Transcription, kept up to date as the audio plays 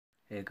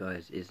Hey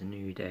guys, it's a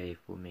new day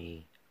for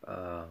me.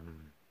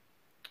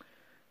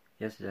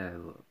 Yesterday,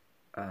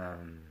 I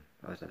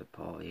was at a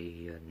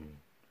party and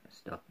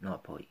stuff. Not a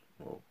party,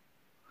 well,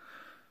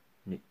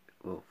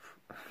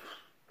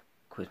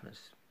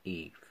 Christmas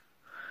Eve.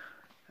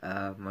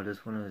 I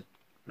just want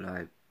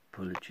to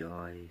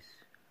apologize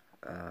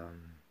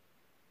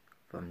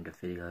from the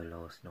video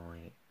last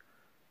night.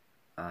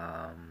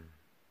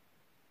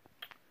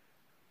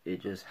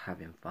 It just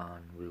having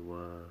fun.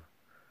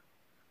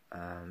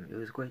 It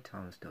was a great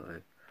time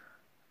though.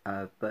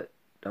 But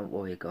don't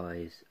worry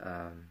guys,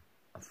 I'm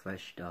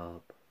freshed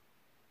up,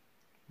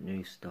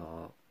 new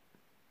start,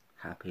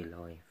 happy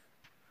life.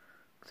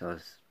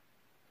 Because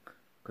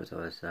I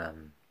was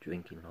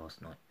drinking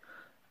last night.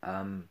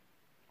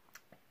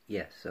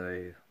 Yeah,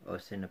 so I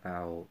was thinking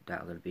about that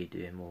I'm going to be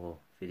doing more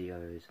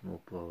videos, more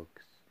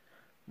blogs,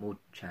 more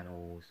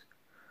channels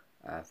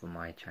for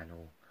my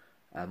channel.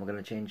 I'm going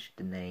to change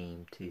the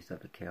name to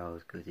something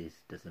else because it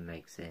doesn't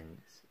make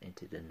sense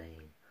into the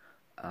name.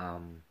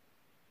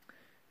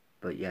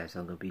 But yeah,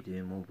 so I'm going to be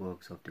doing more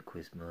vlogs of the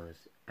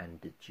Christmas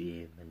and the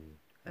gym and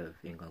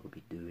everything I'm going to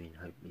be doing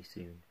hopefully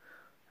soon.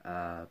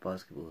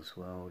 Basketball as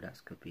well,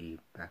 that's going to be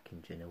back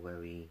in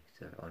January,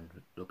 so I'm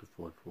looking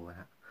forward for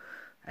that.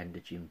 And the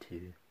gym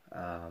too.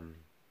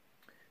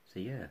 So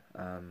yeah,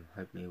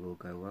 hopefully it will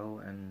go well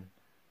and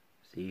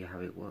see how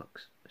it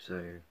works.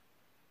 So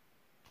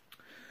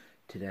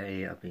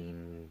today I've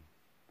been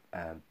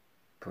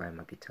playing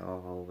my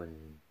guitar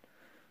and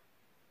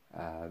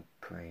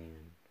playing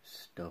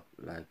stuff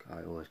like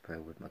I always play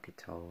with my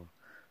guitar.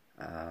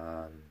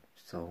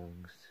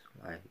 Songs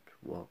like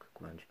rock,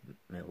 grunge,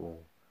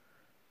 metal,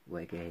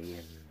 reggae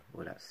and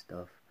all that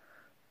stuff.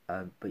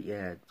 But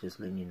yeah, just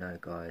letting you know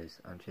guys,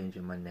 I'm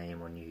changing my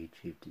name on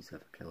YouTube to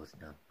Suffolk Kills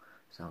now.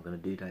 So I'm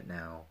going to do that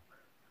now.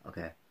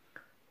 Okay,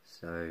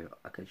 so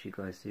I'll catch you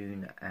guys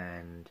soon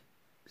and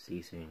see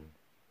you soon.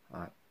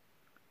 Alright,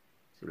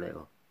 see you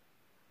later.